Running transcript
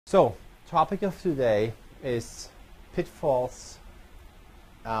So, topic of today is pitfalls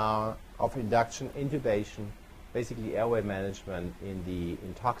of induction intubation, basically airway management in the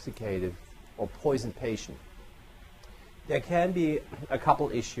intoxicated or poisoned patient. There can be a couple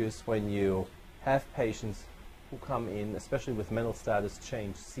issues when you have patients who come in, especially with mental status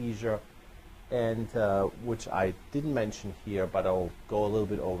change, seizure, and which I didn't mention here, but I'll go a little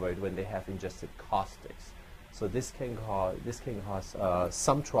bit over it, when they have ingested caustics. So this can cause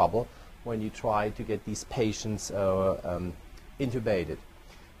some trouble when you try to get these patients intubated.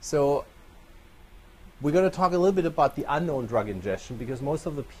 So we're going to talk a little bit about the unknown drug ingestion, because most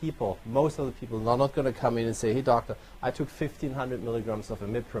of the people are not going to come in and say, hey doctor, I took 1,500 milligrams of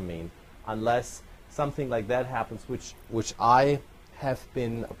imipramine, unless something like that happens, which I have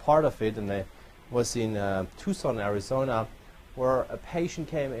been a part of it, and I was in Tucson, Arizona, where a patient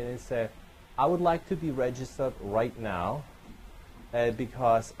came in and said, I would like to be registered right now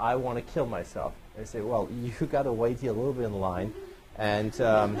because I want to kill myself. I say, well, you got to wait here a little bit in line, and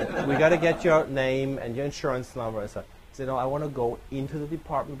we got to get your name and your insurance number. I said, no, I want to go into the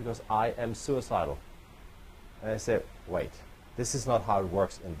department because I am suicidal. And I said, wait, this is not how it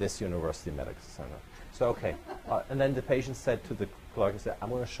works in this university medical center. So, okay. And then the patient said to the clerk, I'm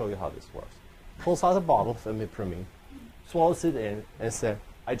going to show you how this works. Pulls out a bottle of imipramine, swallows it in, and said,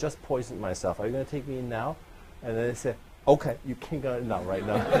 I just poisoned myself. Are you going to take me in now? And then they said, okay, you can go in now, right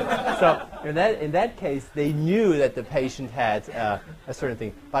now. So in that case, they knew that the patient had a certain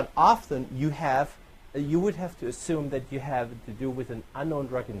thing. But often you would have to assume that you have to do with an unknown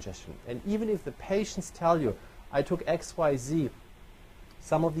drug ingestion. And even if the patients tell you, I took X, Y, Z,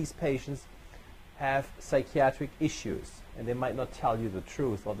 some of these patients have psychiatric issues, and they might not tell you the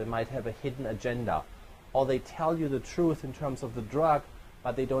truth, or they might have a hidden agenda, or they tell you the truth in terms of the drug,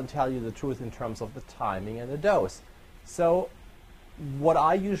 but they don't tell you the truth in terms of the timing and the dose. So what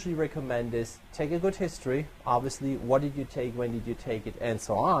I usually recommend is take a good history, obviously, what did you take, when did you take it, and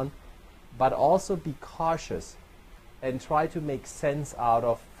so on, but also be cautious and try to make sense out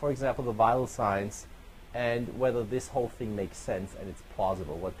of, for example, the vital signs, and whether this whole thing makes sense and it's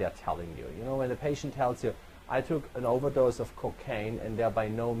plausible, what they're telling you. You know, when the patient tells you, I took an overdose of cocaine and they're by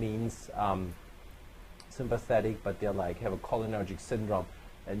no means sympathetic, but they're like, have a cholinergic syndrome,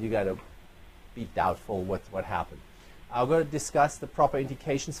 and you got to be doubtful what happened. I'm going to discuss the proper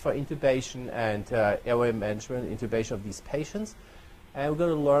indications for intubation and airway management, intubation of these patients. And we're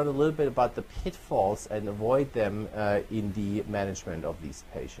going to learn a little bit about the pitfalls and avoid them in the management of these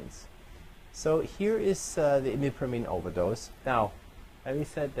patients. So here is the imipramine overdose. Now, having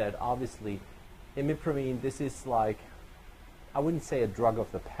said that, obviously, imipramine, this is like, I wouldn't say a drug of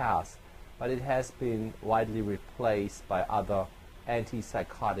the past, but it has been widely replaced by other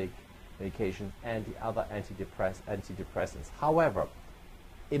antipsychotic medications and the other antidepressants. However,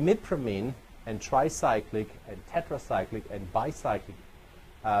 imipramine and tricyclic and tetracyclic and bicyclic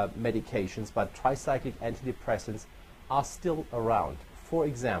medications, but tricyclic antidepressants are still around. For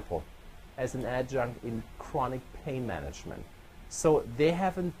example, as an adjunct in chronic pain management. So they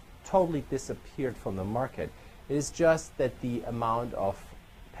haven't totally disappeared from the market. It is just that the amount of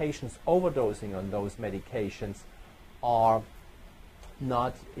patients overdosing on those medications are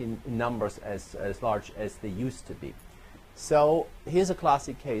not in numbers as large as they used to be. So here's a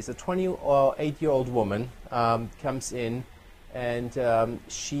classic case. A 28-year-old woman comes in, and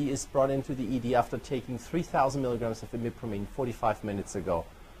she is brought into the ED after taking 3,000 milligrams of imipramine 45 minutes ago.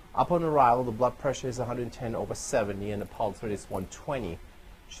 Upon arrival, the blood pressure is 110/70 and the pulse rate is 120.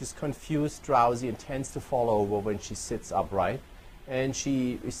 She's confused, drowsy, and tends to fall over when she sits upright. And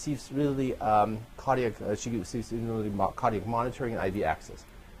she receives really cardiac monitoring and IV access.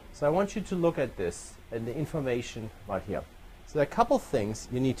 So I want you to look at this and the information right here. So there are a couple things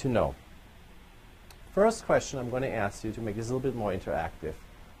you need to know. First question I'm going to ask you to make this a little bit more interactive.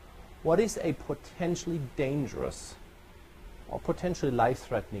 What is a potentially dangerous or potentially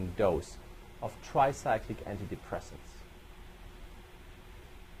life-threatening dose of tricyclic antidepressants?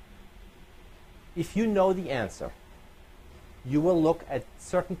 If you know the answer, you will look at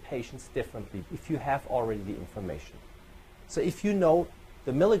certain patients differently if you have already the information. So if you know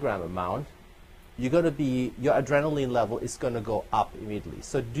the milligram amount, your adrenaline level is going to go up immediately.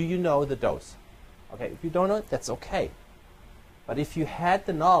 So do you know the dose? Okay, if you don't know it, that's okay. But if you had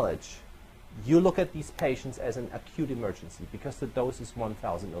the knowledge, you look at these patients as an acute emergency, because the dose is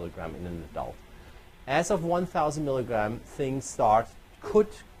 1,000 milligram in an adult. As of 1,000 milligram, things could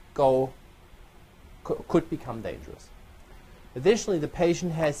become dangerous. Additionally, the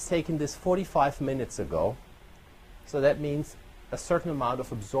patient has taken this 45 minutes ago, so that means a certain amount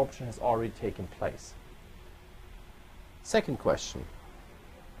of absorption has already taken place. Second question,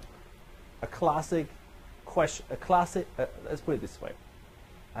 classic question. Let's put it this way.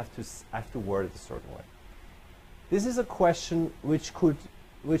 I have to word it a certain way. This is a question which could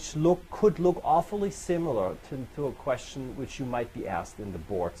look awfully similar to a question which you might be asked in the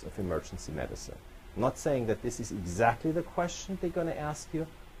boards of emergency medicine. I'm not saying that this is exactly the question they're going to ask you,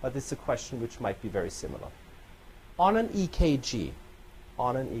 but this is a question which might be very similar. On an EKG,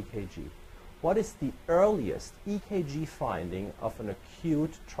 what is the earliest EKG finding of an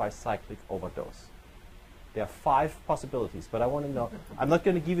acute tricyclic overdose? There are 5 possibilities, but I want to know, I'm not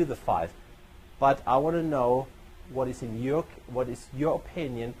going to give you the 5, but I want to know what is your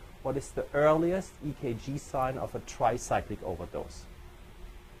opinion, what is the earliest EKG sign of a tricyclic overdose?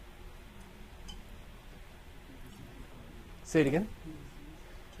 Say it again.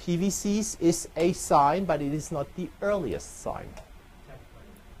 PVCs is a sign, but it is not the earliest sign.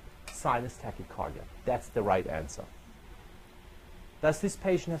 Sinus tachycardia. That's the right answer. Does this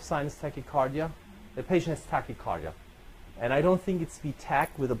patient have sinus tachycardia? The patient has tachycardia. And I don't think it's VTach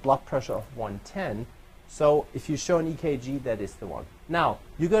with a blood pressure of 110. So if you show an EKG, that is the one. Now,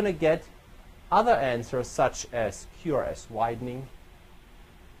 you're going to get other answers such as QRS widening,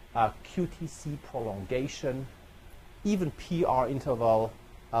 QTC prolongation, even PR interval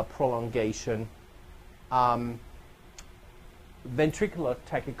prolongation, ventricular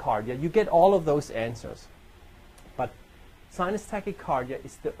tachycardia. You get all of those answers. But sinus tachycardia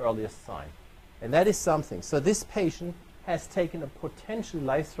is the earliest sign. And that is something. So this patient has taken a potentially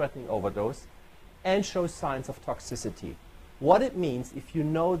life-threatening overdose and shows signs of toxicity. What it means, if you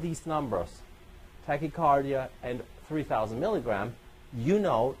know these numbers, tachycardia and 3,000 milligram, you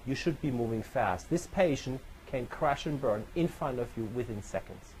know you should be moving fast. This patient can crash and burn in front of you within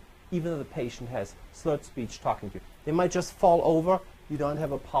seconds, even though the patient has slurred speech talking to you. They might just fall over, you don't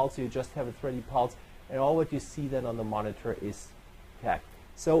have a pulse, you just have a thready pulse, and all what you see then on the monitor is TAC.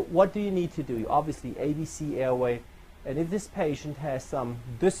 So what do you need to do? Obviously ABC airway, and if this patient has some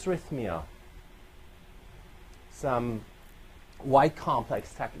dysrhythmia, some white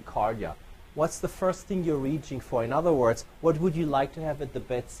complex tachycardia, what's the first thing you're reaching for? In other words, what would you like to have at the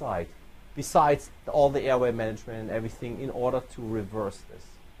bedside besides all the airway management and everything in order to reverse this?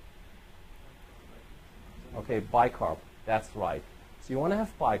 Okay, bicarb, that's right. So you want to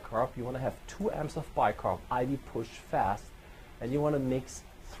have bicarb, you want to have 2 amps of bicarb, IV push fast, and you want to mix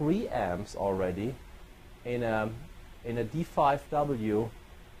 3 amps already in a D5W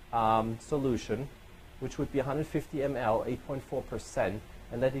solution, which would be 150 ml, 8.4%,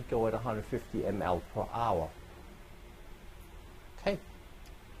 and let it go at 150 ml per hour. Okay.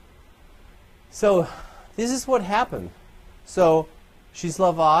 So this is what happened. So she's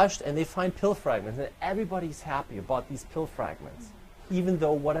lavaged, and they find pill fragments, and everybody's happy about these pill fragments, even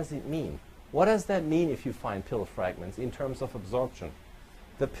though what does it mean? What does that mean if you find pill fragments in terms of absorption?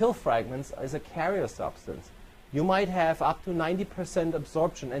 The pill fragments is a carrier substance. You might have up to 90%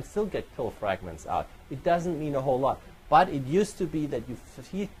 absorption and still get pill fragments out. It doesn't mean a whole lot. But it used to be that you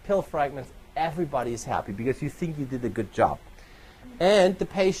see pill fragments, everybody is happy because you think you did a good job. And the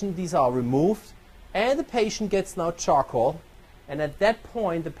patient, these are removed, and the patient gets now charcoal, and at that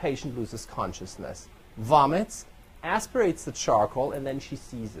point the patient loses consciousness, vomits, aspirates the charcoal, and then she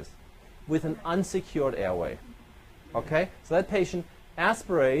seizes with an unsecured airway. Okay? So that patient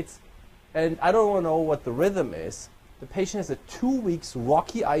aspirates, and I don't want to know what the rhythm is. The patient has a 2 weeks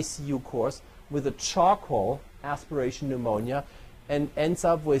rocky ICU course with a charcoal aspiration pneumonia and ends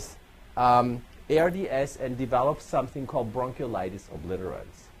up with ARDS and develops something called bronchiolitis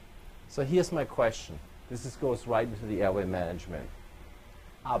obliterans. So here's my question. This goes right into the airway management.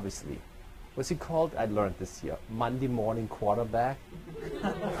 Obviously. What's he called? I learned this year. Monday morning quarterback.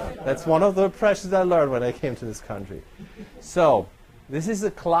 That's one of the impressions I learned when I came to this country. So this is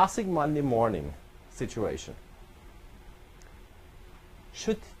a classic Monday morning situation.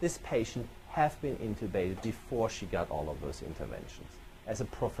 Should this patient have been intubated before she got all of those interventions as a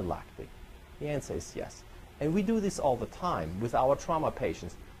prophylactic? The answer is yes. And we do this all the time with our trauma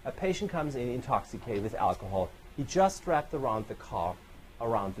patients. A patient comes in intoxicated with alcohol. He just wrapped around the car,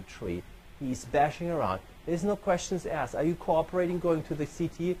 around the tree. He's bashing around. There's no questions asked. Are you cooperating, going to the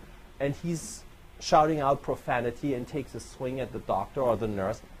CT? And he's shouting out profanity and takes a swing at the doctor or the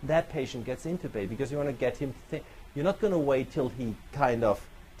nurse. That patient gets intubated because you want to get him to think. You're not going to wait till he kind of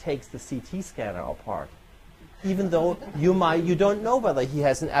takes the CT scanner apart. Even though you don't know whether he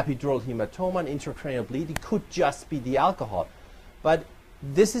has an epidural hematoma, an intracranial bleed. It could just be the alcohol. But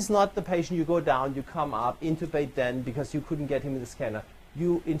this is not the patient you go down, you come up, intubate then because you couldn't get him in the scanner.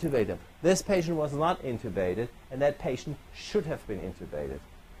 You intubate him. This patient was not intubated, and that patient should have been intubated.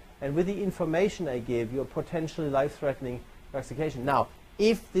 And with the information I gave you, a potentially life-threatening intoxication. Now,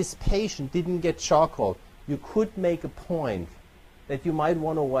 if this patient didn't get charcoal, you could make a point that you might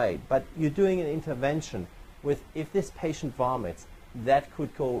want to wait, but you're doing an intervention with, if this patient vomits, that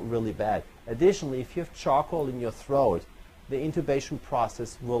could go really bad. Additionally, if you have charcoal in your throat, the intubation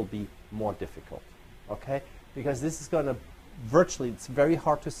process will be more difficult, okay? Because this is going to virtually, it's very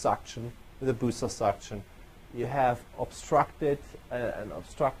hard to suction with a booster suction. You have obstructed, an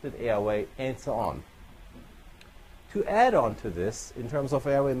obstructed airway, and so on. To add on to this, in terms of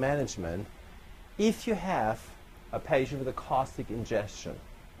airway management, if you have a patient with a caustic ingestion,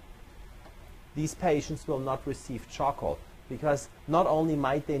 these patients will not receive charcoal because not only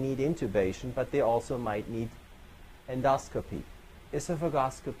might they need intubation, but they also might need endoscopy,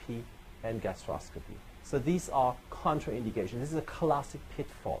 esophagoscopy, and gastroscopy. So these are contraindications. This is a classic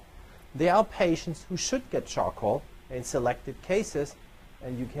pitfall. There are patients who should get charcoal in selected cases,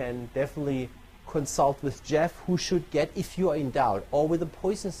 and you can definitely consult with Jeff who should get if you are in doubt, or with a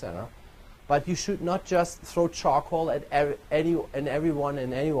poison center. But you should not just throw charcoal at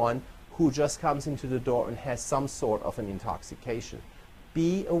anyone who just comes into the door and has some sort of an intoxication.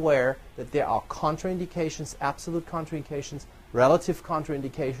 Be aware that there are contraindications, absolute contraindications, relative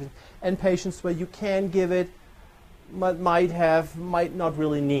contraindications, and patients where you can give it but might not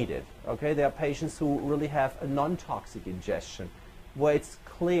really need it. Okay, there are patients who really have a non-toxic ingestion where it's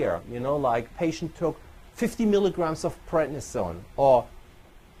clear, you know, like patient took 50 milligrams of prednisone or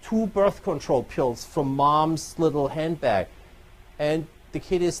 2 birth control pills from mom's little handbag, and the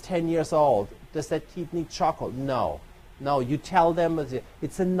kid is 10 years old. Does that kid need charcoal? No. No, you tell them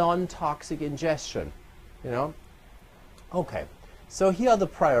it's a non-toxic ingestion, you know? Okay, so here are the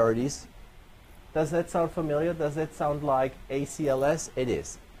priorities. Does that sound familiar? Does that sound like ACLS? It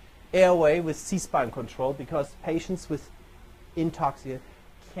is. Airway with C-spine control, because patients with intoxication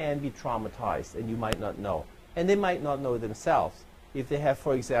can be traumatized, and you might not know. And they might not know themselves. If they have,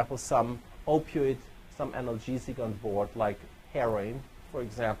 for example, some opioid, some analgesic on board, like heroin, for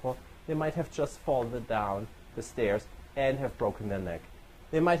example, they might have just fallen down the stairs and have broken their neck.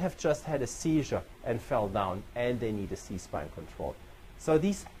 They might have just had a seizure and fell down, and they need a C-spine control. So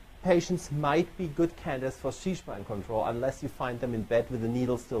these patients might be good candidates for C-spine control unless you find them in bed with the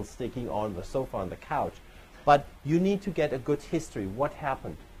needle still sticking on the sofa on the couch. But you need to get a good history. What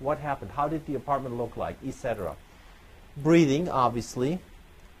happened? What happened? How did the apartment look like, etc. Breathing, obviously,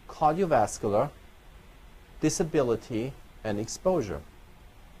 cardiovascular, disability, and exposure.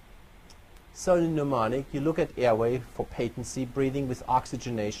 So in mnemonic, you look at airway for patency, breathing with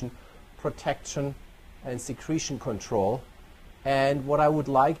oxygenation, protection, and secretion control. And what I would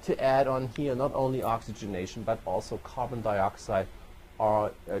like to add on here, not only oxygenation, but also carbon dioxide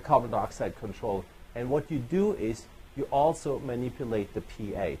or carbon dioxide control. And what you do is you also manipulate the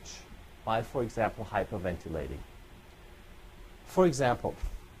pH by, for example, hyperventilating. For example,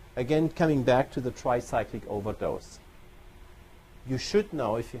 again, coming back to the tricyclic overdose. You should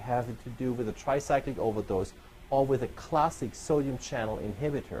know, if you have it to do with a tricyclic overdose or with a classic sodium channel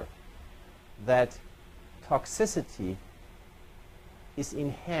inhibitor, that toxicity is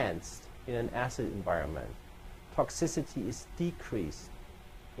enhanced in an acid environment. Toxicity is decreased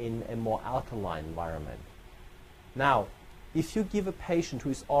in a more alkaline environment. Now, if you give a patient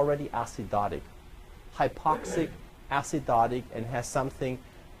who is already acidotic, hypoxic, acidotic, and has something,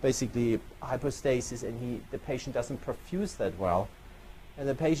 basically hypostasis, and the patient doesn't perfuse that well, and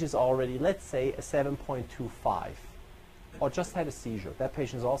the patient is already, let's say, a 7.25, or just had a seizure, that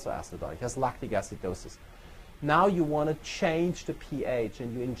patient is also acidotic, has lactic acidosis. Now you want to change the pH,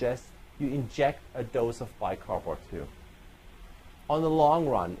 and you inject a dose of bicarb or 2. On the long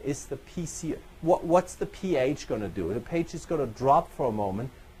run, is the what's the pH going to do? The pH is going to drop for a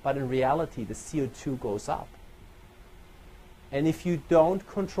moment, but in reality, the CO2 goes up. And if you don't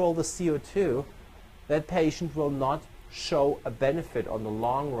control the CO2, that patient will not show a benefit on the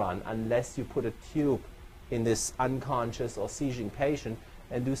long run unless you put a tube in this unconscious or seizing patient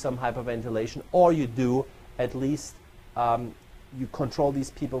and do some hyperventilation, or you do at least you control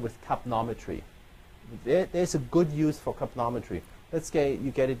these people with capnometry. There's a good use for capnometry. Let's say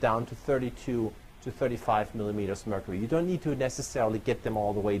you get it down to 32 to 35 millimeters mercury. You don't need to necessarily get them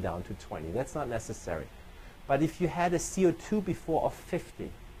all the way down to 20. That's not necessary. But if you had a CO2 before of 50,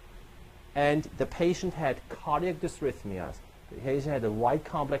 and the patient had cardiac dysrhythmias, the patient had a wide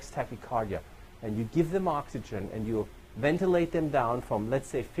complex tachycardia, and you give them oxygen and you ventilate them down from, let's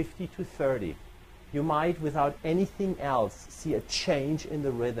say, 50 to 30, you might, without anything else, see a change in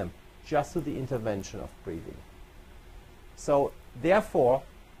the rhythm just through the intervention of breathing. So, therefore,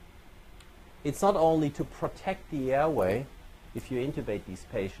 it's not only to protect the airway if you intubate these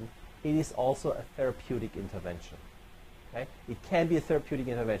patients, it is also a therapeutic intervention. Okay? It can be a therapeutic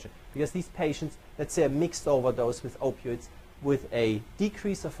intervention because these patients, let's say a mixed overdose with opioids, with a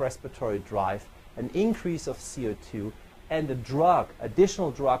decrease of respiratory drive, an increase of CO2, and a drug,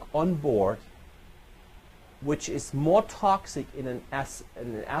 additional drug on board, which is more toxic in an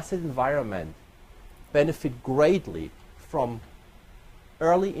acid environment, benefit greatly from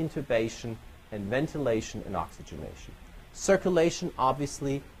early intubation and ventilation and oxygenation. Circulation,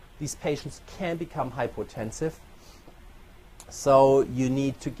 obviously, these patients can become hypotensive, so you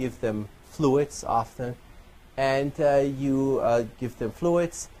need to give them fluids often, and you give them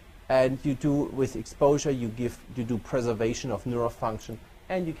fluids, and you do with exposure, you do preservation of neural function,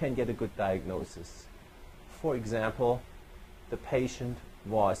 and you can get a good diagnosis. For example, the patient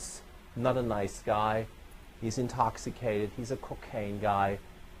was not a nice guy, he's intoxicated, he's a cocaine guy,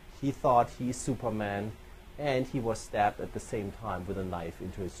 he thought he's Superman, and he was stabbed at the same time with a knife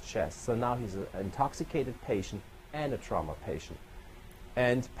into his chest. So now he's an intoxicated patient and a trauma patient.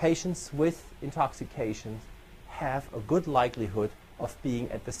 And patients with intoxications have a good likelihood of being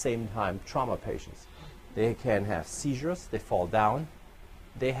at the same time trauma patients. They can have seizures, they fall down,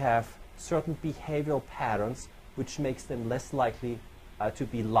 they have certain behavioral patterns which makes them less likely to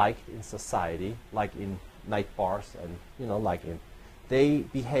be liked in society, like in night bars, and they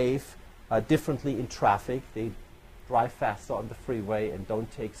behave differently in traffic. They drive faster on the freeway and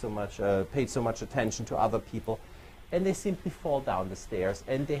don't take pay so much attention to other people, and they simply fall down the stairs,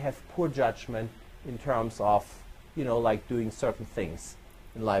 and they have poor judgment in terms of doing certain things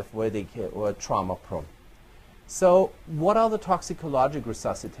in life where they were trauma prone. So what are the toxicologic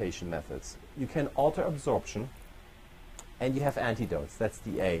resuscitation methods? You can alter absorption, and you have antidotes. That's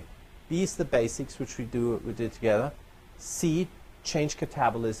the A. B is the basics, which we did together. C, change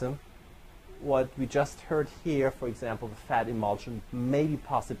catabolism. What we just heard here, for example, the fat emulsion, maybe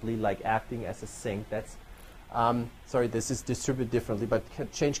possibly like acting as a sink. That's sorry, this is distributed differently, but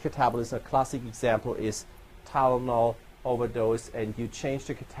change catabolism. A classic example is Tylenol overdose, and you change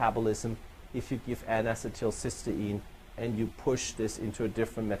the catabolism if you give N-acetylcysteine and you push this into a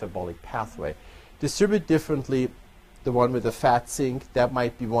different metabolic pathway. Distribute differently, the one with the fat sink, that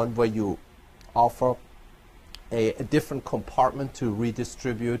might be one where you offer a different compartment to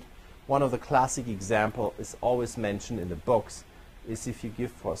redistribute. One of the classic examples is always mentioned in the books is if you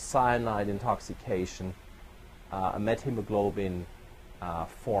give for cyanide intoxication a methemoglobin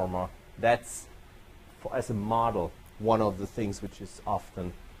former. That's, as a model, one of the things which is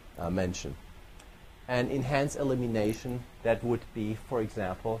often mentioned. And enhanced elimination, that would be, for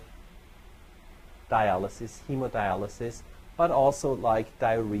example, dialysis, hemodialysis, but also like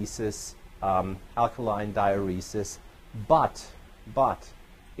diuresis, alkaline diuresis, but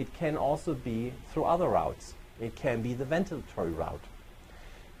it can also be through other routes. It can be the ventilatory route.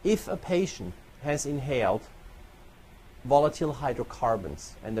 If a patient has inhaled volatile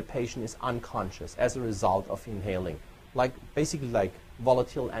hydrocarbons and the patient is unconscious as a result of inhaling, basically like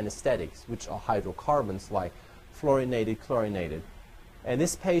volatile anesthetics, which are hydrocarbons like fluorinated, chlorinated, and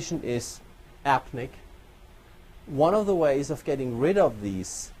this patient is apneic, one of the ways of getting rid of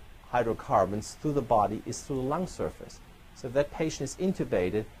these hydrocarbons through the body is through the lung surface. So if that patient is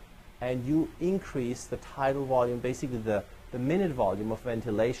intubated and you increase the tidal volume, basically the minute volume of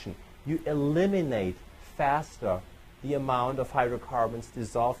ventilation, you eliminate faster the amount of hydrocarbons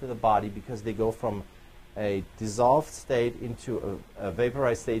dissolved in the body, because they go from a dissolved state into a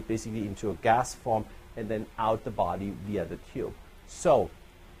vaporized state, basically into a gas form, and then out the body via the tube. So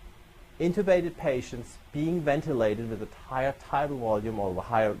intubated patients being ventilated with a higher tidal volume or a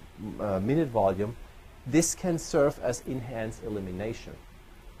higher minute volume, this can serve as enhanced elimination.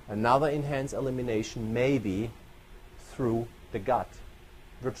 Another enhanced elimination may be through the gut,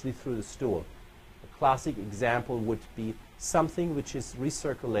 virtually through the stool. A classic example would be something which is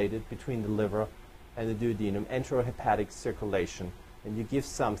recirculated between the liver and the duodenum, enterohepatic circulation, and you give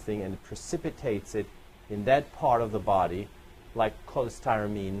something and it precipitates it in that part of the body, like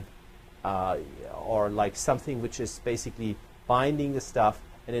cholestyramine, or like something which is basically binding the stuff,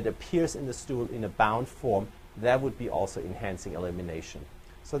 and it appears in the stool in a bound form. That would be also enhancing elimination.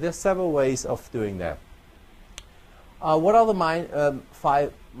 So there's several ways of doing that. What are the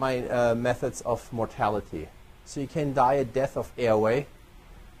five methods of mortality? So you can die a death of airway,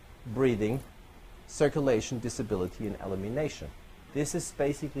 breathing, circulation, disability, and elimination. This is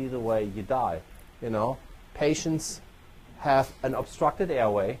basically the way you die. Patients have an obstructed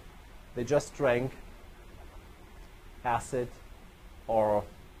airway. They just drank acid or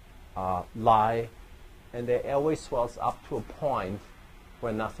lye, and their airway swells up to a point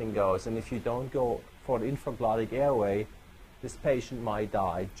where nothing goes. And if you don't go for the infraglottic airway, this patient might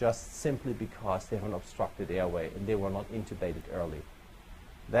die just simply because they have an obstructed airway and they were not intubated early.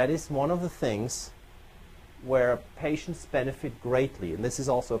 That is one of the things where patients benefit greatly, and this is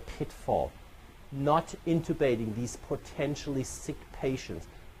also a pitfall, not intubating these potentially sick patients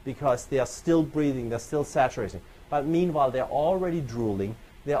because they are still breathing, they're still saturating. But meanwhile, they're already drooling,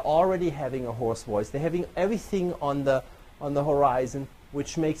 they're already having a hoarse voice, they're having everything on the horizon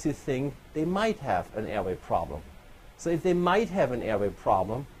which makes you think they might have an airway problem. So if they might have an airway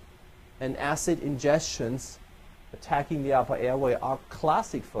problem, and acid ingestions attacking the upper airway are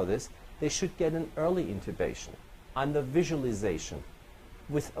classic for this, they should get an early intubation under visualization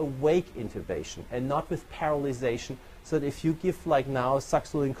with awake intubation and not with paralyzation, so that if you give like now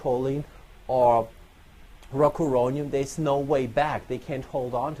succinylcholine or rocuronium, there's no way back. They can't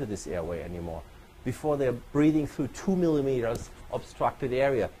hold on to this airway anymore before they're breathing through 2 millimeters obstructed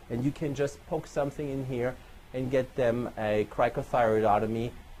area, and you can just poke something in here and get them a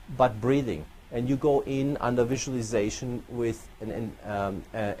cricothyroidotomy but breathing, and you go in under visualization with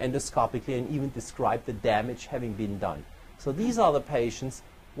endoscopically and even describe the damage having been done. So these are the patients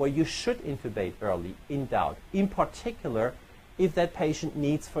where you should intubate early in doubt, in particular if that patient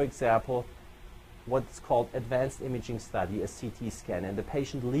needs, for example, what's called advanced imaging study, a CT scan, and the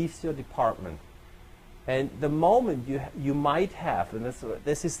patient leaves your department. And the moment you might have, and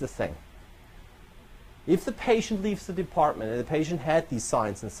this is the thing, if the patient leaves the department and the patient had these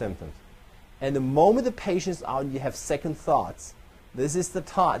signs and symptoms, and the moment the patient is out and you have second thoughts, this is the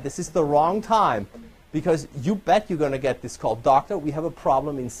time, this is the wrong time, because you bet you're going to get this call. Doctor, we have a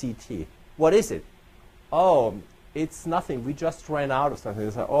problem in CT. What is it? Oh, it's nothing. We just ran out of something.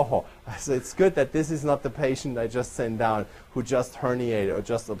 It's like, oh, so it's good that this is not the patient I just sent down who just herniated or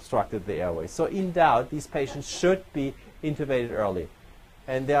just obstructed the airway. So in doubt, these patients should be intubated early.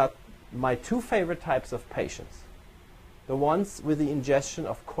 And there are my two favorite types of patients. The ones with the ingestion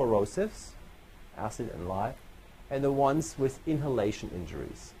of corrosives, acid and lye, and the ones with inhalation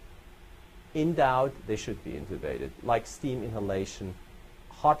injuries. In doubt, they should be intubated, like steam inhalation,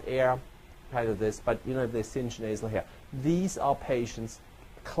 hot air, kind of this, but you know, if they singe nasal hair. These are patients,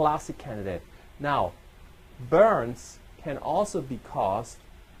 classic candidate. Now, burns can also be caused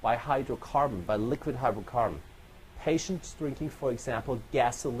by hydrocarbon, by liquid hydrocarbon. Patients drinking, for example,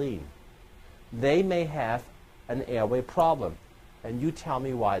 gasoline, they may have an airway problem, and you tell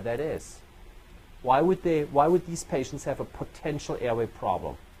me why that is. Why would these patients have a potential airway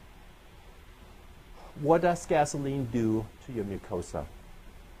problem? What does gasoline do to your mucosa?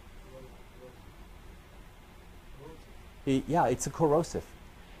 Yeah, it's a corrosive.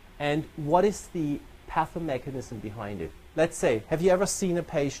 And what is the pathomechanism behind it? Let's say, have you ever seen a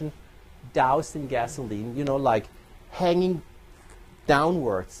patient doused in gasoline, you know, like hanging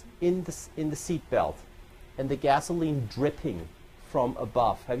downwards in the seat belt, and the gasoline dripping from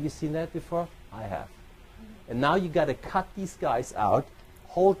above? Have you seen that before? I have. And now you got to cut these guys out,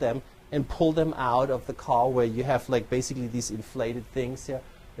 hold them, and pull them out of the car where you have like basically these inflated things here.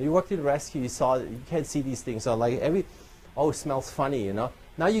 When you worked in rescue, you can't see these things. So like oh, it smells funny, you know.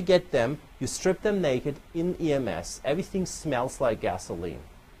 Now you get them, you strip them naked in EMS. Everything smells like gasoline.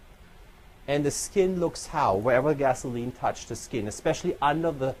 And the skin looks how? Wherever gasoline touched the skin, especially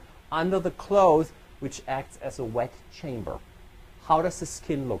under the clothes, which acts as a wet chamber. How does the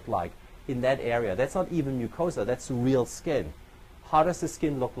skin look like in that area? That's not even mucosa, that's real skin. How does the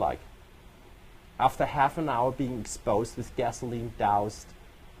skin look like after half an hour being exposed with gasoline doused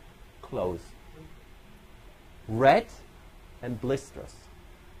clothes? Red and blisters.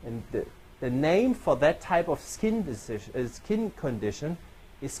 And the name for that type of skin condition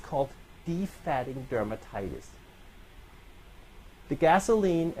is called defatting dermatitis. The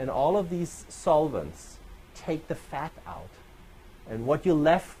gasoline and all of these solvents take the fat out, and what you're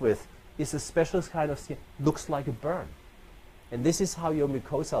left with is a special kind of skin. Looks like a burn. And this is how your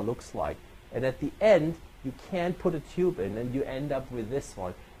mucosa looks like. And at the end, you can't put a tube in, and you end up with this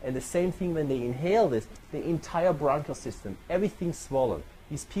one. And the same thing when they inhale this, the entire bronchial system, everything's swollen.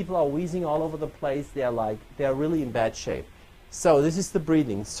 These people are wheezing all over the place. They're really in bad shape. So this is the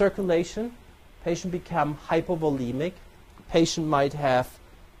breathing. Circulation, patient become hypovolemic. Patient might have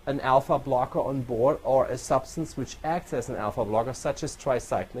an alpha blocker on board or a substance which acts as an alpha blocker, such as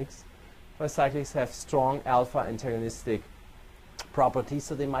tricyclics. Tricyclics have strong alpha antagonistic properties,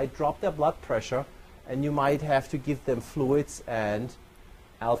 so they might drop their blood pressure, and you might have to give them fluids and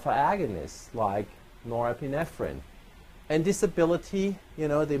alpha agonists like norepinephrine. And disability, you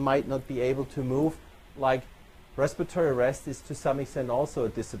know, they might not be able to move. Like respiratory arrest is to some extent also a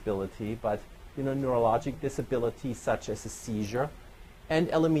disability, but you know, neurologic disability such as a seizure. and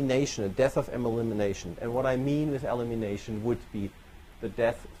elimination, a death of elimination. And what I mean with elimination would be the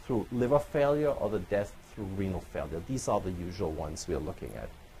death through liver failure or the death through renal failure. These are the usual ones we're looking at.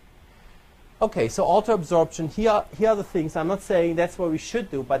 Okay, so alter absorption, here are the things. I'm not saying that's what we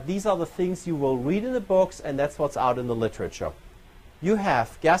should do, but these are the things you will read in the books, and that's what's out in the literature. You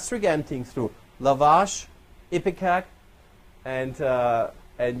have gastric emptying through lavage, ipecac, and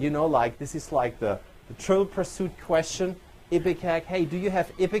you know, like, this is like the trivial pursuit question. Ipecac, hey, do you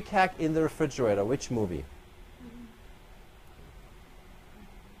have ipecac in the refrigerator? Which movie?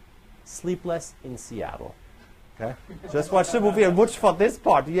 Sleepless in Seattle. Okay? Just watch the movie and watch for this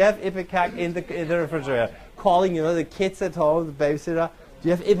part. Do you have ipecac in the refrigerator? Calling, you know, the kids at home, the babysitter. Do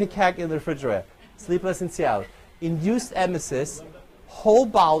you have ipecac in the refrigerator? Sleepless in Seattle. Induced emesis, whole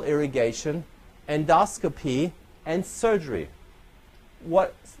bowel irrigation, endoscopy, and surgery.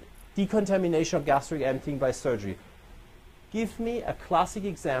 What decontamination of gastric emptying by surgery? Give me a classic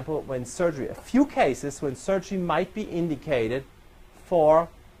example when surgery, a few cases when surgery might be indicated for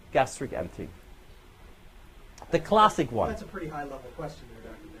gastric emptying. The classic one. That's a pretty high level question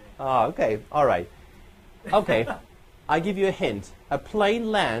there, Dr. Day. Ah, okay, all right. Okay, I give you a hint. A plane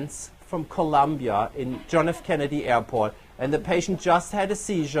lands from Columbia in John F. Kennedy Airport, and the patient just had a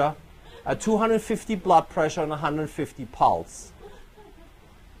seizure, a 250 blood pressure and 150 pulse.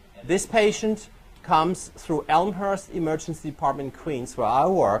 This patient comes through Elmhurst Emergency Department in Queens, where I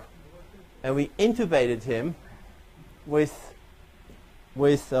work, and we intubated him with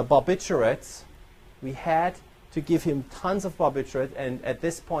barbiturates. We had to give him tons of barbiturates, and at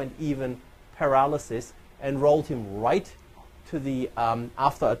this point even paralysis, and rolled him right to the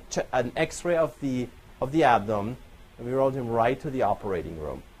after an X-ray of the abdomen, and we rolled him right to the operating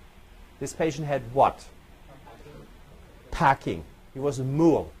room. This patient had what? Packing. He was a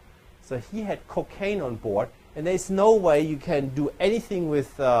mule. So he had cocaine on board, and there's no way you can do anything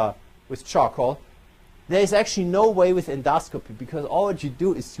with charcoal. There's actually no way with endoscopy, because all what you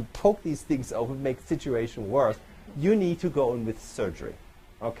do is you poke these things open, make the situation worse. You need to go in with surgery,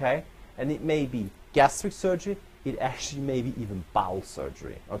 okay? And it may be gastric surgery. It actually may be even bowel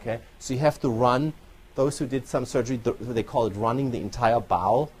surgery, okay? So you have to run, those who did some surgery, they call it running the entire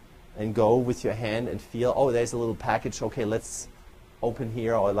bowel, and go with your hand and feel, oh, there's a little package, okay, let's open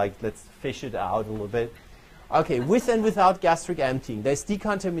here, or like let's fish it out a little bit. Okay, with and without gastric emptying, there's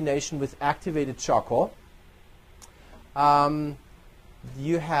decontamination with activated charcoal.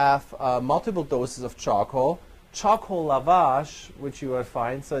 You have multiple doses of charcoal. Charcoal lavage, which you will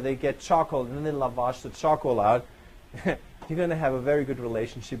find, so they get charcoal and then they lavage the charcoal out. You're going to have a very good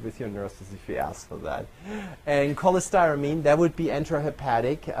relationship with your nurses if you ask for that. And cholestyramine, that would be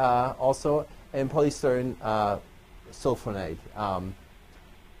intrahepatic also, and polystyrene sulfonate.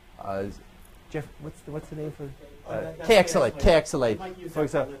 Jeff, what's the name for K-oxalate, for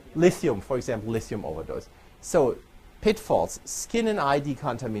example, lithium overdose. So pitfalls: skin and eye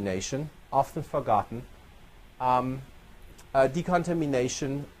decontamination, often forgotten.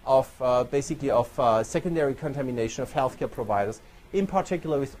 Decontamination of basically of secondary contamination of healthcare providers, in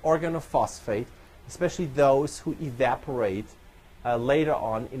particular with organophosphate, especially those who evaporate later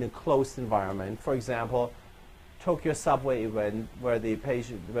on in a closed environment. For example, Tokyo subway event where these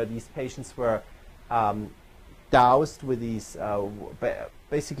patients were doused with these,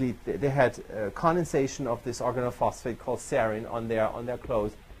 basically they had condensation of this organophosphate called sarin on their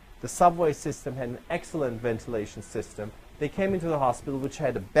clothes. The subway system had an excellent ventilation system. They came into the hospital, which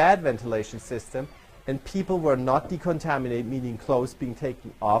had a bad ventilation system, and people were not decontaminated, meaning clothes being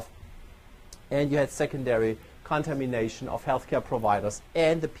taken off, and you had secondary contamination of healthcare providers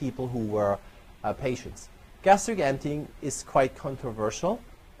and the people who were patients. Gastric emptying is quite controversial.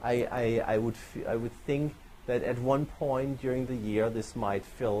 I would think that at one point during the year this might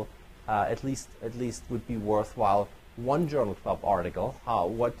fill at least would be worthwhile one journal club article,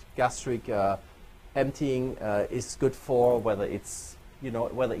 what gastric emptying is good for, whether it's, you know,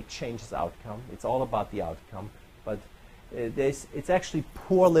 whether it changes outcome. It's all about the outcome, but it's actually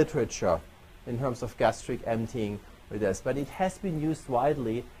poor literature in terms of gastric emptying with this, but it has been used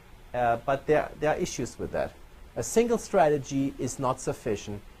widely. But there are issues with that. A single strategy is not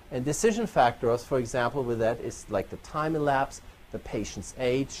sufficient, and decision factors, for example, with that is like the time elapsed, the patient's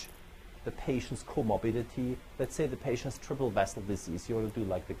age, the patient's comorbidity. Let's say the patient's triple vessel disease. You want to do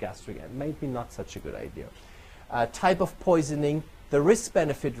like the gastric, maybe not such a good idea. Type of poisoning, the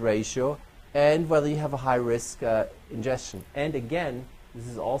risk-benefit ratio, and whether you have a high-risk ingestion. And again, this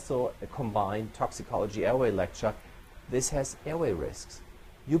is also a combined toxicology airway lecture. This has airway risks.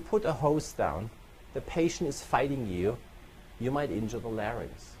 You put a hose down, the patient is fighting you, you might injure the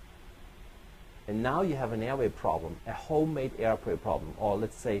larynx. And now you have an airway problem, a homemade airway problem, or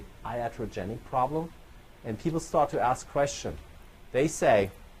let's say iatrogenic problem, and people start to ask questions. They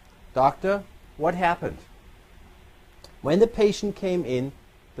say, doctor, what happened? When the patient came in,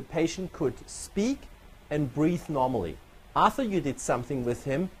 the patient could speak and breathe normally. After you did something with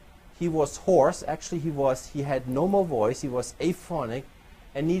him, he was hoarse. Actually, he had no more voice. He was aphonic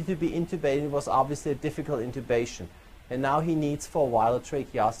and needed to be intubated. It was obviously a difficult intubation. And now he needs for a while a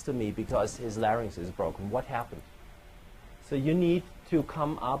tracheostomy because his larynx is broken. What happened? So you need to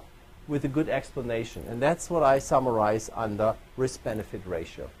come up with a good explanation. And that's what I summarize under risk-benefit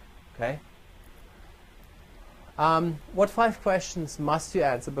ratio. Okay? What 5 questions must you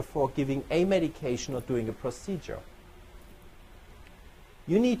answer before giving a medication or doing a procedure?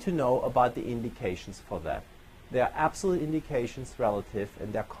 You need to know about the indications for that. There are absolute indications relative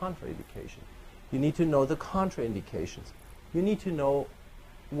and there are contraindications. You need to know the contraindications. You need to know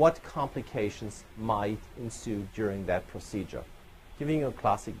what complications might ensue during that procedure. Giving you a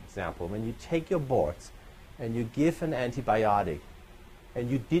classic example, when you take your boards and you give an antibiotic and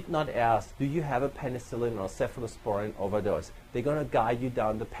you did not ask, do you have a penicillin or cephalosporin overdose? They're going to guide you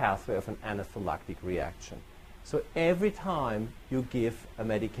down the pathway of an anaphylactic reaction. So every time you give a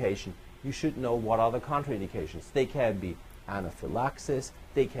medication, you should know what are the contraindications. They can be anaphylaxis,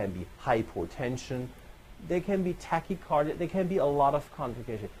 they can be hypotension, they can be tachycardia, they can be a lot of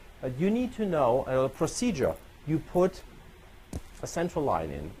complications. But you need to know a procedure. You put a central line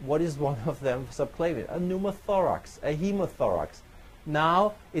in. What is one of them subclavian? A pneumothorax, a hemothorax.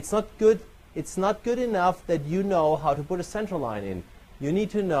 Now, it's not good enough that you know how to put a central line in. You need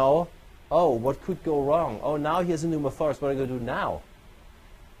to know, oh, what could go wrong? Oh, now he has a pneumothorax. What am I going to do now?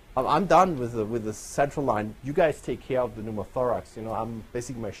 I'm done with the central line. You guys take care of the pneumothorax. You know,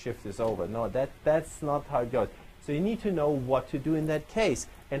 basically my shift is over. No, that's not how it goes. So you need to know what to do in that case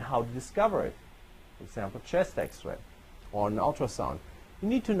and how to discover it. For example, chest X-ray or an ultrasound. You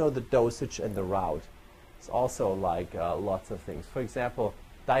need to know the dosage and the route. It's also like lots of things. For example,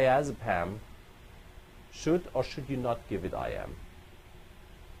 diazepam, should or should you not give it IM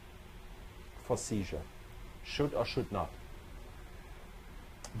for seizure? Should or should not?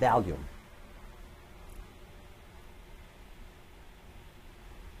 Valium.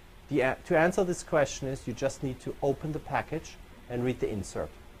 To answer this question is you just need to open the package and read the insert.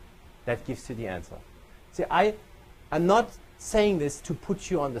 That gives you the answer. See, I'm not saying this to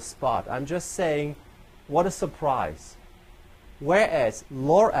put you on the spot. I'm just saying, what a surprise. Whereas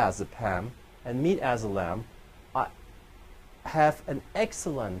lorazepam and midazolam have an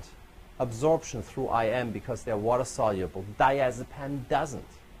excellent absorption through IM because they're water soluble, diazepam doesn't.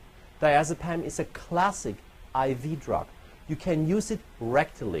 Diazepam is a classic IV drug. You can use it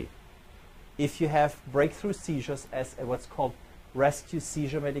rectally. If you have breakthrough seizures as what's called rescue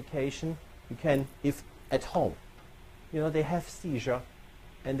seizure medication, you can, if at home, you know, they have seizure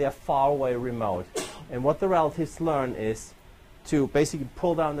and they're far away remote. And what the relatives learn is to basically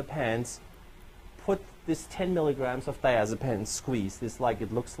pull down the pants, put this 10 milligrams of diazepam, squeeze this, like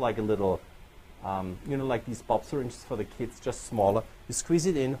it looks like a little, you know, like these bob syringes for the kids, just smaller. You squeeze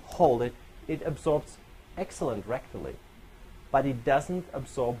it in, hold it, it absorbs excellent rectally, but it doesn't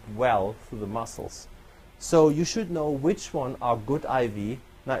absorb well through the muscles. So you should know which one are good IV.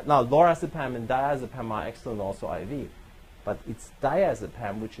 Now lorazepam and diazepam are excellent also IV, but it's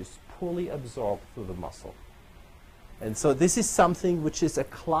diazepam which is poorly absorbed through the muscle. And so this is something which is a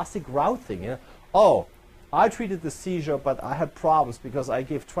classic route thing. You know? Oh, I treated the seizure, but I had problems because I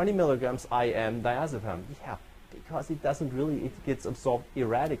gave 20 milligrams IM diazepam. Yeah, because it doesn't really, it gets absorbed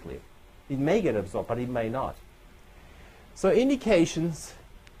erratically. It may get absorbed, but it may not. So indications,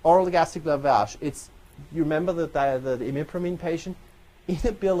 oral gastric lavage, it's, you remember the imipramine patient?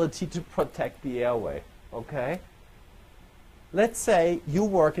 Inability to protect the airway, okay? Let's say you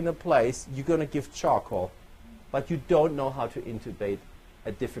work in a place, you're going to give charcoal, but you don't know how to intubate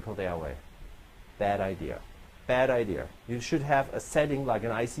a difficult airway. Bad idea. Bad idea. You should have a setting like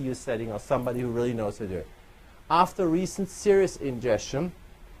an ICU setting or somebody who really knows how to do it. After recent serious ingestion,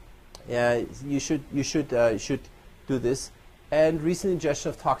 you should do this. And recent ingestion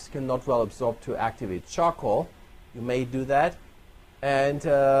of toxicant not well absorbed to activate charcoal, you may do that. And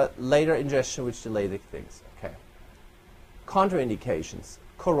later ingestion which delay the things. Okay. Contraindications.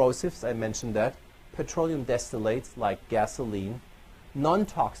 Corrosives, I mentioned that. Petroleum distillates like gasoline.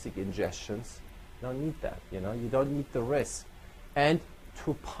 Non-toxic ingestions. You don't need that, you know. You don't need the risk. And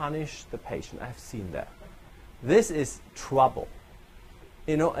to punish the patient. I've seen that. This is trouble.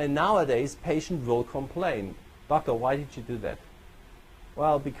 You know, and nowadays patient will complain. Doctor, why did you do that?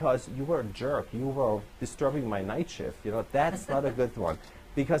 Well, because you were a jerk. You were disturbing my night shift. You know, that's not a good one.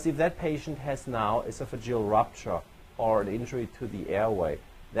 Because if that patient has now esophageal rupture or an injury to the airway,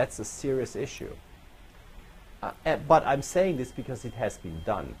 that's a serious issue. But I'm saying this because it has been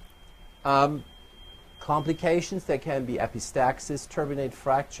done. Complications, there can be epistaxis, turbinate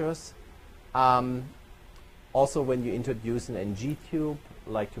fractures. Also when you introduce an NG tube,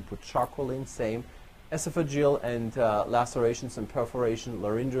 like to put charcoal in, same. Esophageal and lacerations and perforation,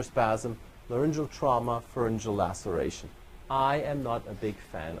 laryngospasm, laryngeal trauma, pharyngeal laceration. I am not a big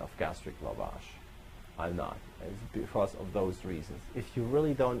fan of gastric lavage. I'm not. It's because of those reasons. If you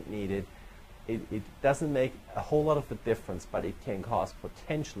really don't need it, it doesn't make a whole lot of a difference, but it can cause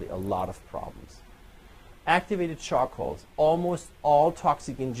potentially a lot of problems. Activated charcoals, almost all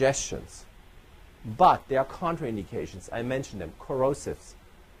toxic ingestions, but there are contraindications. I mentioned them, corrosives,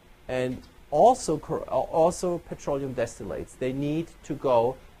 and also petroleum distillates. They need to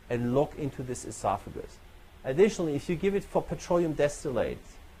go and look into this esophagus. Additionally, if you give it for petroleum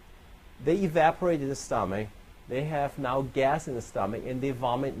distillates, they evaporate in the stomach, they have now gas in the stomach, and they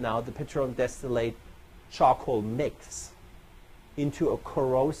vomit now the petroleum distillate charcoal mix into a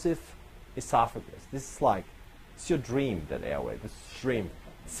corrosive esophagus. This is like, it's your dream, that airway, this dream.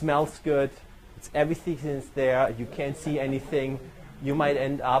 It smells good, it's everything is there, you can't see anything. You might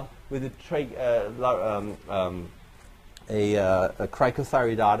end up with a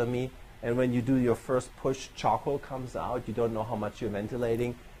cricothyroidotomy, and when you do your first push, charcoal comes out, you don't know how much you're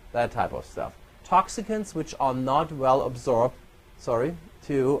ventilating, that type of stuff. Toxicants which are not well absorbed,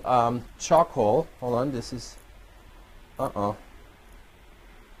 to charcoal, hold on, this is,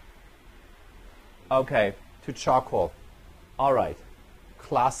 okay, to charcoal. All right,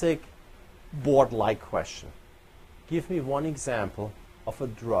 classic board-like question. Give me one example of a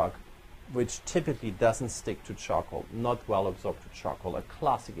drug which typically doesn't stick to charcoal, not well absorbed to charcoal, a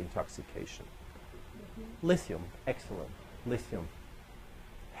classic intoxication. Lithium, excellent, lithium.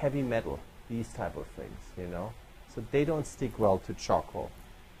 Heavy metal, these type of things, you know. So they don't stick well to charcoal.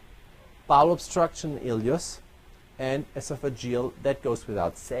 Bowel obstruction, ileus, and esophageal, that goes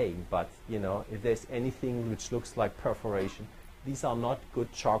without saying, but you know, if there's anything which looks like perforation, these are not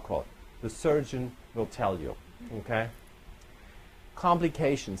good charcoal. The surgeon will tell you, okay?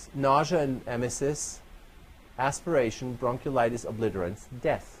 Complications, nausea and emesis, aspiration, bronchiolitis obliterans,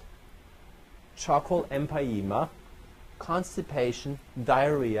 death. Charcoal empyema, constipation,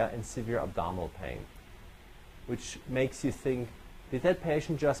 diarrhea, and severe abdominal pain, which makes you think, did that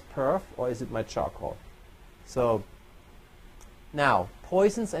patient just perf or is it my charcoal? So now,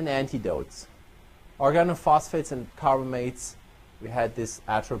 poisons and antidotes. Organophosphates and carbamates, we had this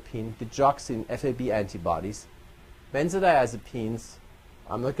atropine, digoxin, FAB antibodies. Benzodiazepines,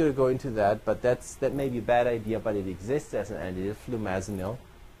 I'm not going to go into that, but that may be a bad idea, but it exists as an antidote, flumazenil.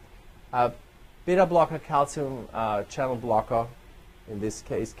 Beta blocker, calcium channel blocker, in this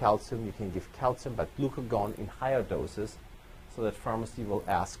case calcium, you can give calcium, but glucagon in higher doses, so that pharmacy will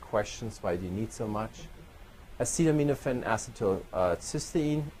ask questions, why do you need so much? Acetaminophen,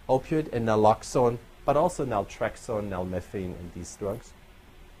 acetylcysteine, opioid, and naloxone, but also naltrexone, nalmethane, and these drugs.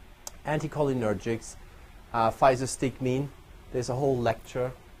 Anticholinergics, physostigmine. There's a whole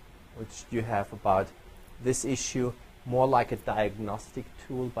lecture which you have about this issue, more like a diagnostic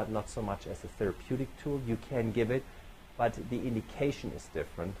tool, but not so much as a therapeutic tool. You can give it, but the indication is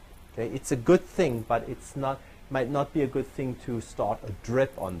different. Okay, it's a good thing, but it's not, might not be a good thing to start a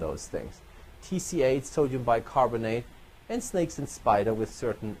drip on those things. TCA, sodium bicarbonate, and snakes and spider with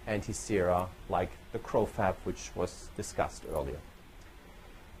certain antisera, like the Crofab, which was discussed earlier.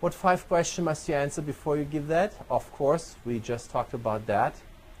 What 5 questions must you answer before you give that? Of course, we just talked about that.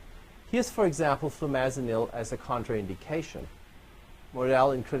 Here's, for example, flumazenil as a contraindication.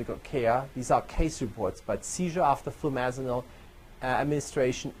 Model in critical care. These are case reports, but seizure after flumazenil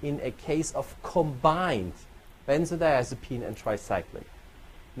administration in a case of combined benzodiazepine and tricyclic.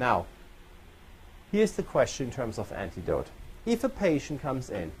 Now, here's the question in terms of antidote. If a patient comes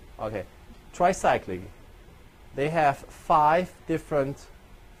in, okay, tricyclic, they have 5 different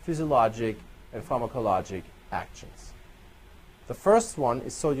physiologic and pharmacologic actions. The first one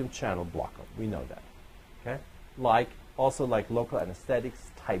is sodium channel blocker. We know that. Okay? Also like local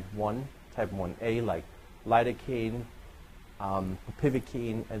anesthetics, type 1, type 1A, like lidocaine,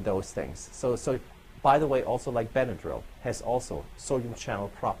 bupivacaine, and those things. So by the way, also like Benadryl has also sodium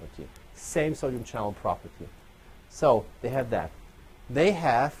channel property. Same sodium channel property. So they have that. They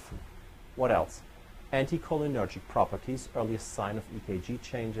have, what else? Anticholinergic properties, earliest sign of EKG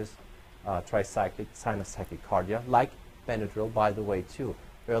changes, tricyclic sinus tachycardia, like Benadryl, by the way, too.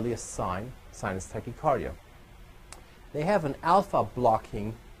 Earliest sign, sinus tachycardia. They have an alpha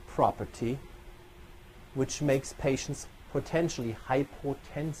blocking property, which makes patients potentially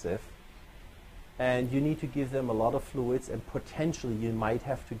hypotensive, and you need to give them a lot of fluids, and potentially you might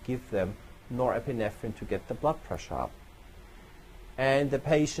have to give them norepinephrine to get the blood pressure up. And the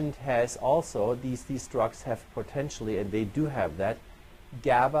patient has also, these drugs have potentially, and they do have that,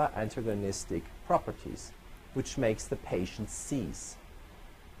 GABA antagonistic properties, which makes the patient seize.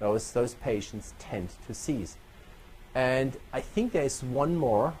 Those patients tend to seize. And I think there is one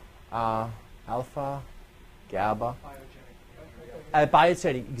more, alpha, GABA.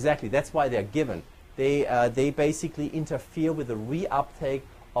 Biogenic, exactly. That's why they're given. They basically interfere with the reuptake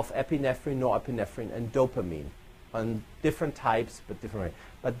of epinephrine, norepinephrine, and dopamine on different types, but different ways.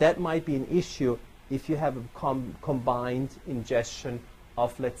 But that might be an issue if you have a combined ingestion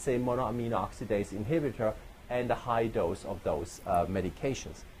of, let's say, monoamine oxidase inhibitor and a high dose of those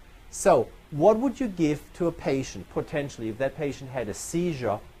medications. So what would you give to a patient, potentially, if that patient had a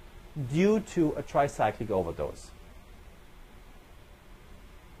seizure due to a tricyclic overdose?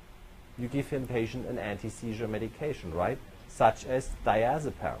 You give him patient an anti-seizure medication, right? Such as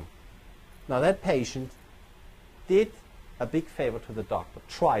diazepam. Now that patient did a big favor to the doctor,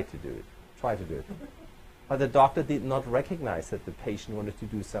 tried to do it. But the doctor did not recognize that the patient wanted to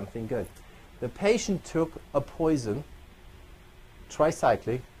do something good. The patient took a poison,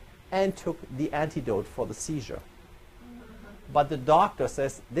 tricyclic, and took the antidote for the seizure. But the doctor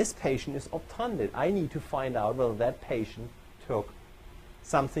says, this patient is obtunded. I need to find out whether that patient took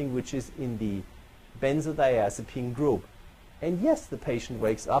something which is in the benzodiazepine group. And yes, the patient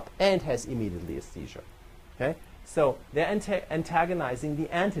wakes up and has immediately a seizure. Okay? So they're antagonizing the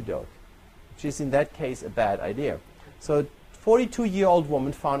antidote, which is in that case a bad idea. So 42-year-old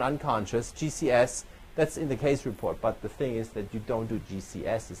woman found unconscious, GCS, that's in the case report, but the thing is that you don't do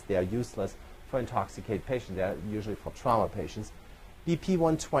GCSs. They are useless for intoxicated patients. They are usually for trauma patients. BP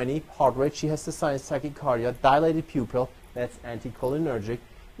 120, heart rate, she has the sinus tachycardia, dilated pupil, that's anticholinergic,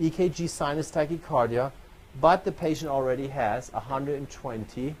 EKG sinus tachycardia, but the patient already has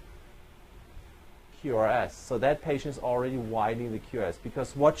 120 QRS. So that patient is already widening the QRS,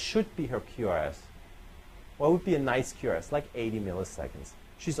 because what should be her QRS? What would be a nice QRS? Like 80 milliseconds.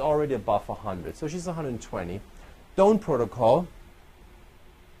 She's already above 100, so she's 120. Doan protocol,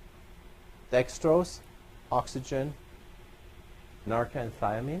 dextrose, oxygen, Narcan,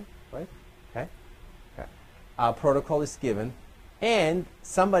 thiamine, right? Okay. Protocol is given, and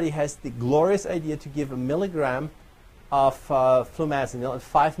somebody has the glorious idea to give a milligram of flumazenil, and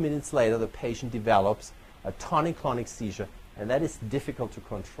 5 minutes later the patient develops a tonic-clonic seizure, and that is difficult to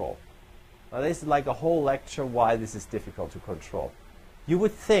control. Now this is like a whole lecture why this is difficult to control. You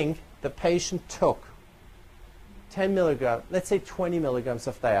would think the patient took 10 milligrams, let's say 20 milligrams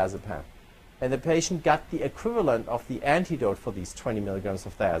of diazepam, and the patient got the equivalent of the antidote for these 20 milligrams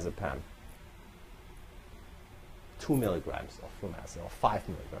of diazepam. 2 milligrams of flumazenil, or 5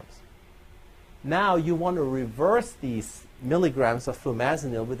 milligrams. Now you want to reverse these milligrams of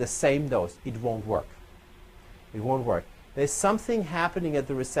flumazenil with the same dose. It won't work. It won't work. There's something happening at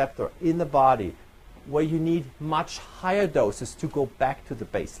the receptor in the body where you need much higher doses to go back to the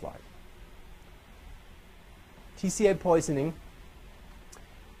baseline. TCA poisoning,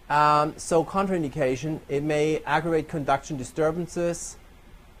 so contraindication, it may aggravate conduction disturbances,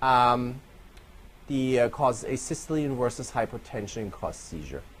 cause asystole versus hypotension and cause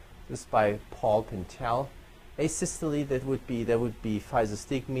seizure. This is by Paul Pintel. Asystole, that would be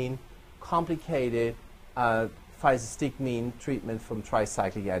physostigmine, complicated physostigmine treatment from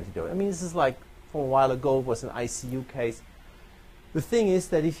tricyclic antidote. I mean, this is like from a while ago, it was an ICU case. The thing is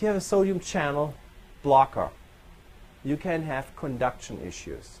that if you have a sodium channel blocker, you can have conduction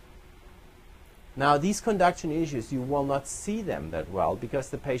issues. Now, these conduction issues, you will not see them that well because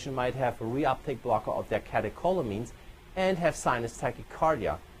the patient might have a reuptake blocker of their catecholamines and have sinus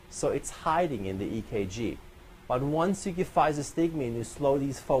tachycardia. So it's hiding in the EKG. But once you give physostigmine, you slow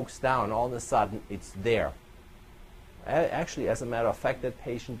these folks down, all of a sudden it's there. Actually, as a matter of fact, that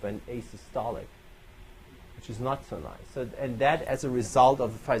patient went asystolic, which is not so nice. So, and that as a result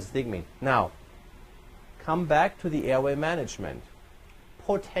of the physostigmine. Now, come back to the airway management.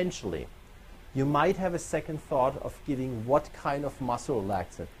 Potentially, you might have a second thought of giving what kind of muscle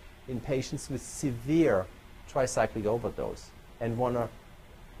relaxant in patients with severe tricyclic overdose and want to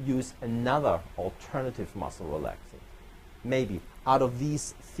use another alternative muscle relaxant, maybe, out of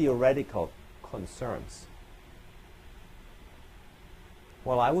these theoretical concerns.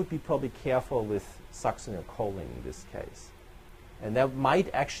 Well, I would be probably careful with succinylcholine in this case. And that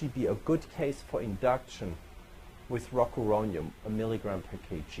might actually be a good case for induction with rocuronium, a milligram per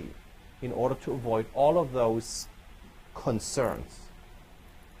kg, in order to avoid all of those concerns.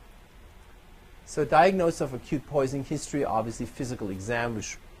 So diagnosis of acute poisoning history, obviously physical exam,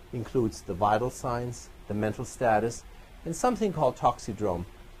 which includes the vital signs, the mental status, and something called toxidrome.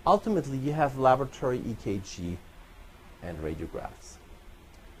 Ultimately, you have laboratory EKG and radiographs.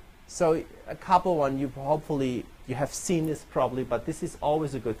 So a couple one, hopefully you have seen this probably, but this is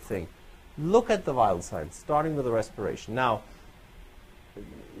always a good thing. Look at the vital signs, starting with the respiration. Now,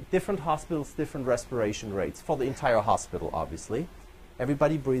 different hospitals, different respiration rates for the entire hospital, obviously.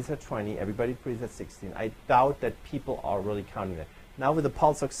 Everybody breathes at 20, everybody breathes at 16. I doubt that people are really counting that. Now with the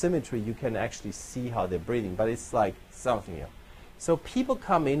pulse oximetry, you can actually see how they're breathing, but it's like something else. So people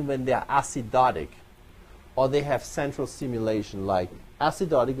come in when they're acidotic, or they have central stimulation, like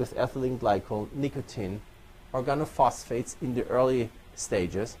acidotic with ethylene glycol, nicotine, organophosphates in the early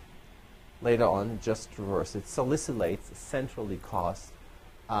stages. Later on, just reverse it. Salicylates, centrally caused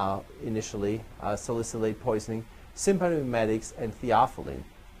initially, salicylate poisoning, sympathomimetics, and theophylline.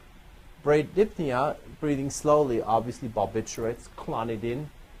 Bradypnea, breathing slowly, obviously barbiturates, clonidine,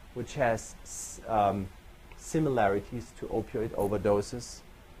 which has similarities to opioid overdoses.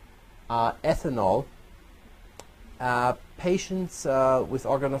 Ethanol, patients with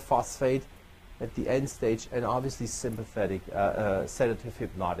organophosphate at the end stage, and obviously sympathetic sedative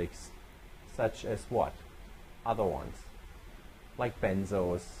hypnotics, such as what? Other ones, like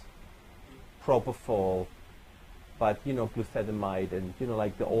benzos, propofol, but glutathione, and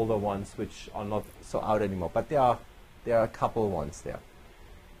like the older ones which are not so out anymore. But there are a couple ones there.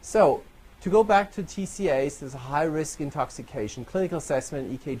 So to go back to TCAs, there's a high-risk intoxication. Clinical assessment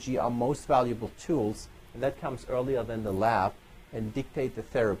and EKG are most valuable tools, and that comes earlier than the lab, and dictate the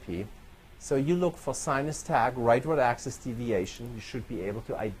therapy. So you look for sinus tag, rightward axis deviation. You should be able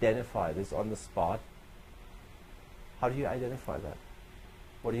to identify this on the spot. How do you identify that?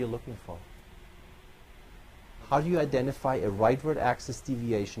 What are you looking for? How do you identify a rightward axis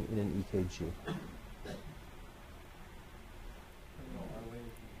deviation in an EKG?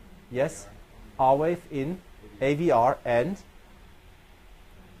 Yes? R wave in AVR and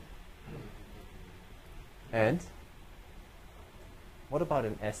what about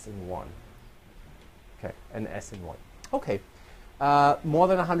an S in 1? Okay, an S in 1. Okay. More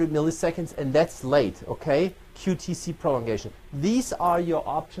than 100 milliseconds, and that's late, okay? QTC prolongation. These are your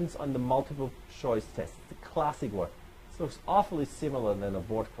options on the multiple choice test. It's the classic one. It looks awfully similar than a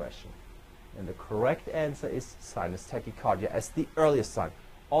board question. And the correct answer is sinus tachycardia as the earliest sign.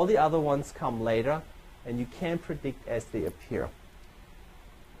 All the other ones come later, and you can't predict as they appear.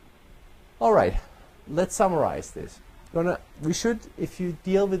 All right, let's summarize this. We should, if you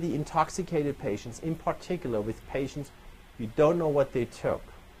deal with the intoxicated patients, in particular with patients you don't know what they took,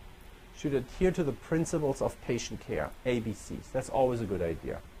 should adhere to the principles of patient care, ABCs. That's always a good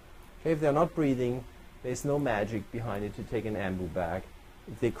idea. Okay, if they're not breathing, there's no magic behind it to take an ambu bag.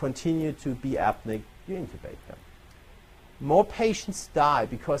 If they continue to be apneic, you intubate them. More patients die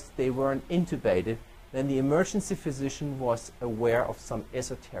because they weren't intubated than the emergency physician was aware of some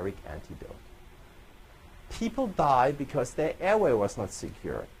esoteric antidote. People die because their airway was not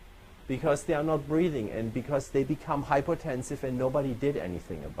secure, because they are not breathing, and because they become hypotensive and nobody did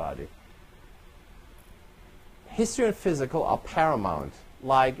anything about it. History and physical are paramount.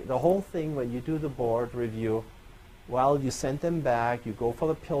 Like the whole thing when you do the board review, well, you send them back, you go for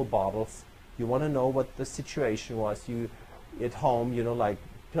the pill bottles, you want to know what the situation was. You at home, like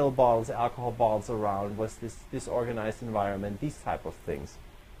pill bottles, alcohol bottles around, was this disorganized environment, these type of things.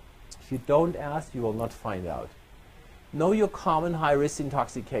 If you don't ask, you will not find out. Know your common high-risk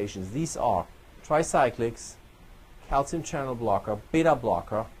intoxications. These are tricyclics, calcium channel blocker, beta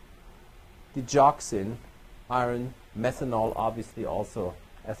blocker, digoxin, iron, methanol, obviously also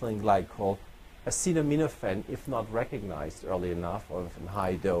ethylene glycol, acetaminophen, if not recognized early enough, or in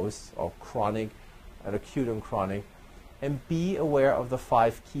high dose, or chronic, and acute and chronic. And be aware of the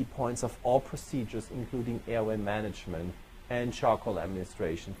 5 key points of all procedures, including airway management and charcoal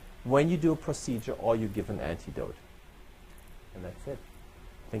administration, when you do a procedure or you give an antidote. And that's it.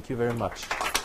 Thank you very much.